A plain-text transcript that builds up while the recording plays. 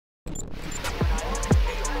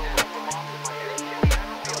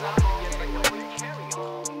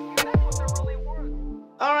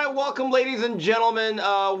welcome, ladies and gentlemen.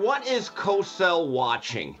 What is Cosell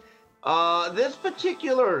watching? This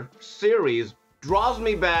particular series draws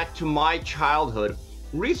me back to my childhood.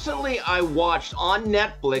 Recently, I watched on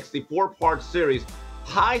Netflix the 4-part series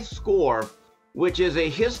High Score, which is a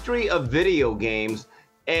history of video games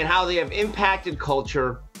and how they have impacted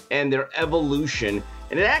culture and their evolution.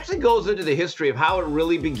 And it actually goes into the history of how it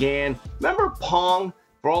really began. Remember Pong?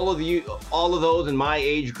 For all of those in my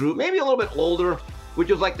age group, maybe a little bit older,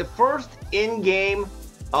 which was like the first in-game,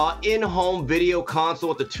 in-home video console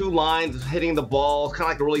with the two lines hitting the balls, kind of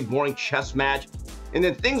like a really boring chess match. And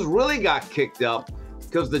then things really got kicked up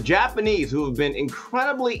because the Japanese, who have been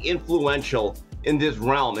incredibly influential in this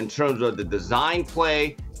realm in terms of the design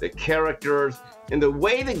play, the characters, and the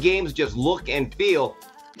way the games just look and feel,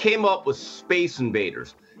 came up with Space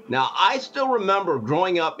Invaders. Now, I still remember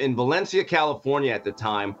growing up in Valencia, California at the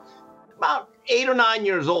time, about 8 or 9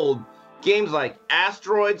 years old, games like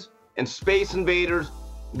Asteroids and Space Invaders,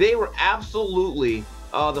 they were absolutely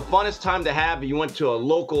the funnest time to have. You went to a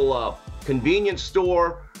local convenience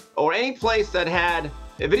store or any place that had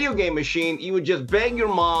a video game machine, you would just beg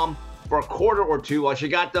your mom for a quarter or two while she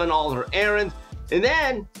got done all her errands, and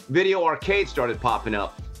then video arcades started popping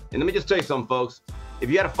up. And let me just tell you something, folks. If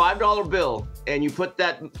you had a $5 bill and you put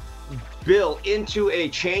that bill into a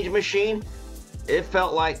change machine, it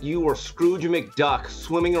felt like you were Scrooge McDuck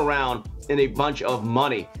swimming around in a bunch of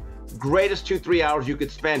money. Greatest 2-3 hours you could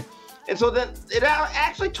spend. And so then it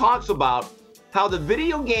actually talks about how the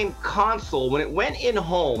video game console, when it went in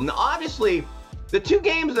home, now obviously the two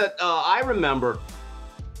games that I remember,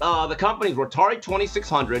 the companies were Atari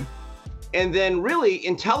 2600 and then really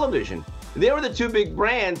in television. They were the two big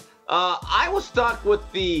brands. I was stuck with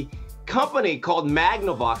the company called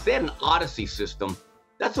Magnavox. They had an Odyssey system.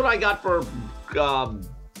 That's what I got for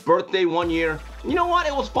birthday one year. You know what?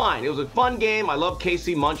 It was fine. It was a fun game. I love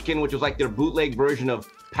KC Munchkin, which was like their bootleg version of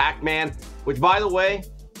Pac-Man, which, by the way,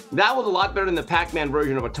 that was a lot better than the Pac-Man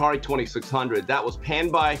version of Atari 2600. That was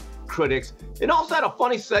panned by critics. It also had a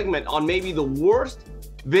funny segment on maybe the worst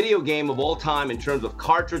video game of all time in terms of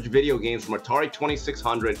cartridge video games from Atari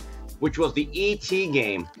 2600, which was the E.T.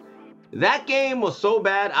 game. That game was so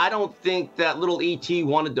bad, I don't think that little E.T.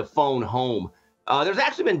 wanted to phone home. There's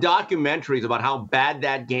actually been documentaries about how bad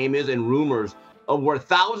that game is and rumors of where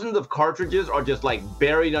thousands of cartridges are just like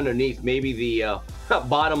buried underneath maybe the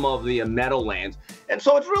bottom of the Meadowlands. And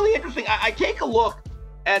so it's really interesting. I take a look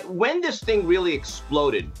at when this thing really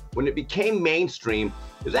exploded, when it became mainstream.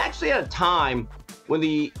 It was actually at a time when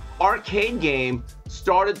the arcade game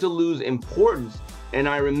started to lose importance. And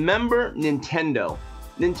I remember Nintendo.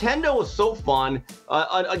 Nintendo was so fun.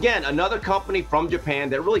 Again, another company from Japan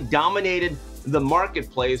that really dominated the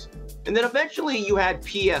marketplace. And then eventually you had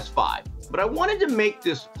PS5. But I wanted to make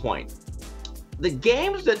this point. The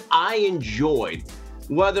games that I enjoyed,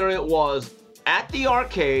 whether it was at the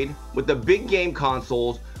arcade with the big game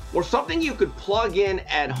consoles or something you could plug in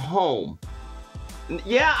at home.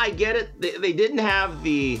 Yeah, I get it. They didn't have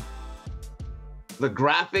the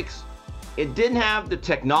graphics. It didn't have the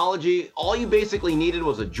technology. All you basically needed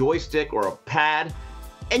was a joystick or a pad,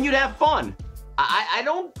 and you'd have fun. I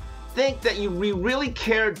don't think that we really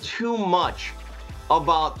cared too much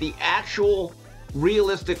about the actual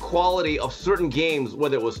realistic quality of certain games,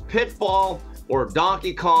 whether it was Pitfall or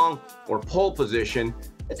Donkey Kong or Pole Position.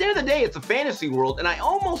 At the end of the day, it's a fantasy world, and I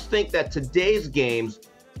almost think that today's games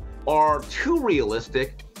are too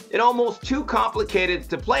realistic and almost too complicated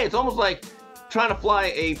to play. It's almost like trying to fly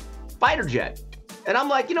a fighter jet. And I'm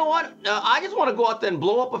like, you know what? I just want to go out there and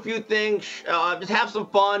blow up a few things, just have some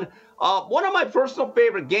fun. One of my personal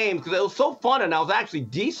favorite games, because it was so fun and I was actually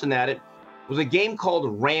decent at it, was a game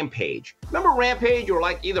called Rampage. Remember Rampage? You were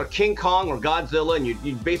like either King Kong or Godzilla, and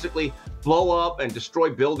you'd basically blow up and destroy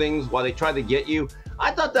buildings while they tried to get you.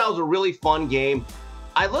 I thought that was a really fun game.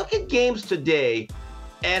 I look at games today,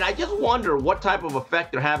 and I just wonder what type of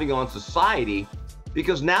effect they're having on society,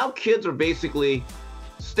 because now kids are basically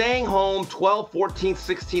staying home 12, 14,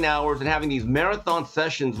 16 hours and having these marathon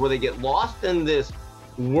sessions where they get lost in this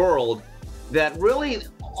world that really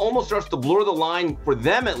almost starts to blur the line, for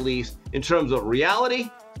them at least, in terms of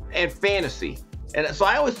reality and fantasy. And so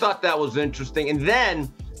I always thought that was interesting. And then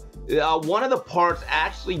one of the parts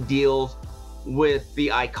actually deals with the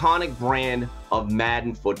iconic brand of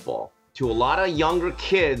Madden football. To a lot of younger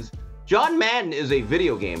kids, John Madden is a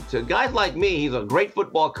video game. To guys like me, he's a great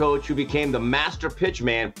football coach who became the master pitch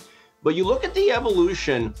man. But you look at the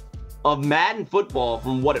evolution of Madden football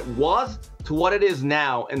from what it was to what it is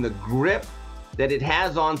now and the grip that it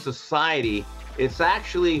has on society, it's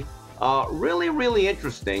actually really, really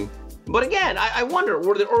interesting. But again, I wonder,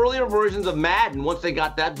 were the earlier versions of Madden, once they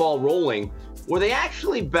got that ball rolling, were they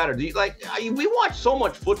actually better? We watch so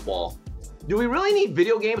much football. Do we really need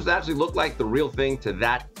video games that actually look like the real thing to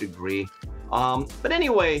that degree? But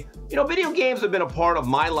anyway, video games have been a part of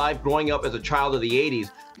my life growing up as a child of the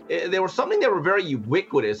 80s. They were something that were very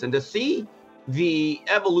ubiquitous, and to see the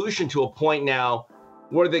evolution to a point now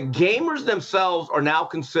where the gamers themselves are now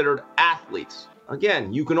considered athletes.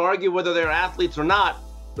 Again, you can argue whether they're athletes or not,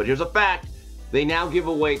 but here's a fact. They now give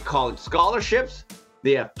away college scholarships.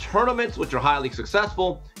 They have tournaments which are highly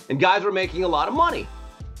successful, and guys are making a lot of money.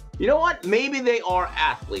 You know what? Maybe they are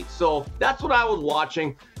athletes. So that's what I was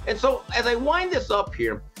watching. And so as I wind this up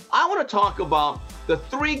here, I want to talk about the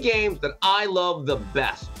 3 games that I love the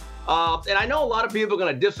best. And I know a lot of people are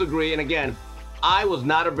going to disagree. And again, I was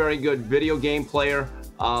not a very good video game player.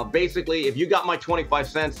 Basically, if you got my 25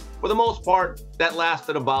 cents, for the most part, that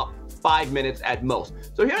lasted about 5 minutes at most.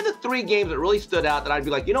 So here are the 3 games that really stood out that I'd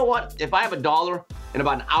be like, you know what? If I have $1 and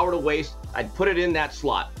about an hour to waste, I'd put it in that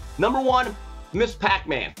slot. Number 1, Miss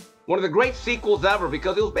Pac-Man. One of the great sequels ever,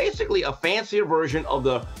 because it was basically a fancier version of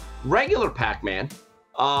the regular Pac-Man.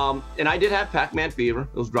 And I did have Pac-Man fever.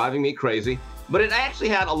 It was driving me crazy. But it actually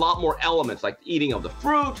had a lot more elements, like the eating of the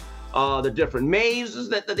fruit, the different mazes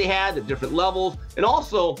that they had, the different levels. And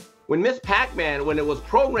also, when Miss Pac-Man, when it was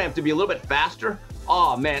programmed to be a little bit faster,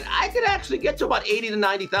 oh man, I could actually get to about 80 to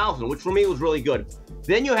 90,000, which for me was really good.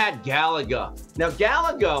 Then you had Galaga. Now,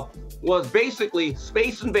 Galaga was basically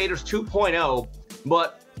Space Invaders 2.0,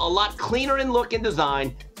 but a lot cleaner in look and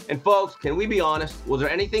design. And folks, can we be honest? Was there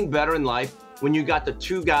anything better in life when you got the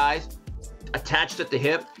 2 guys attached at the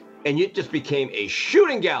hip and you just became a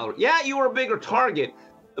shooting gallery? Yeah, you were a bigger target,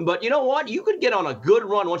 but you know what? You could get on a good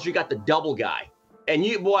run once you got the double guy. And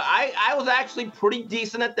I was actually pretty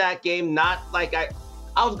decent at that game. Not like I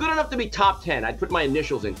was good enough to be top 10. I'd put my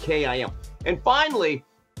initials in, KIM. And finally,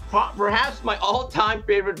 perhaps my all-time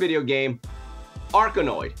favorite video game,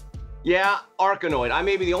 Arkanoid. Yeah, Arkanoid. I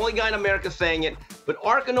may be the only guy in America saying it, but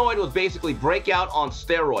Arkanoid was basically Breakout on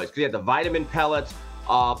steroids, because you had the vitamin pellets.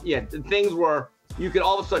 Things where you could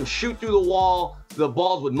all of a sudden shoot through the wall, the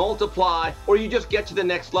balls would multiply, or you just get to the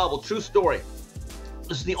next level. True story.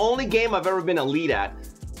 This is the only game I've ever been elite at.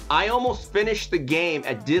 I almost finished the game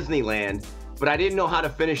at Disneyland, but I didn't know how to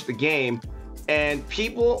finish the game. And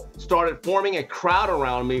people started forming a crowd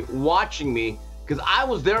around me, watching me, because I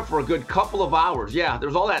was there for a good couple of hours. Yeah,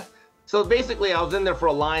 there's all that. So basically, I was in there for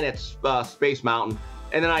a line at Space Mountain,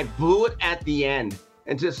 and then I blew it at the end.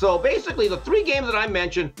 So basically, the 3 games that I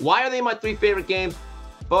mentioned, why are they my 3 favorite games?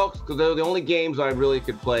 Folks, because they're the only games I really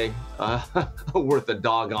could play worth a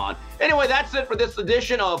doggone. Anyway, that's it for this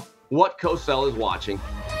edition of What Cosell is Watching.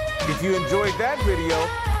 If you enjoyed that video,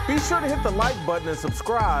 be sure to hit the like button and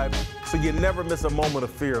subscribe so you never miss a moment of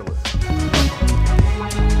Fearless.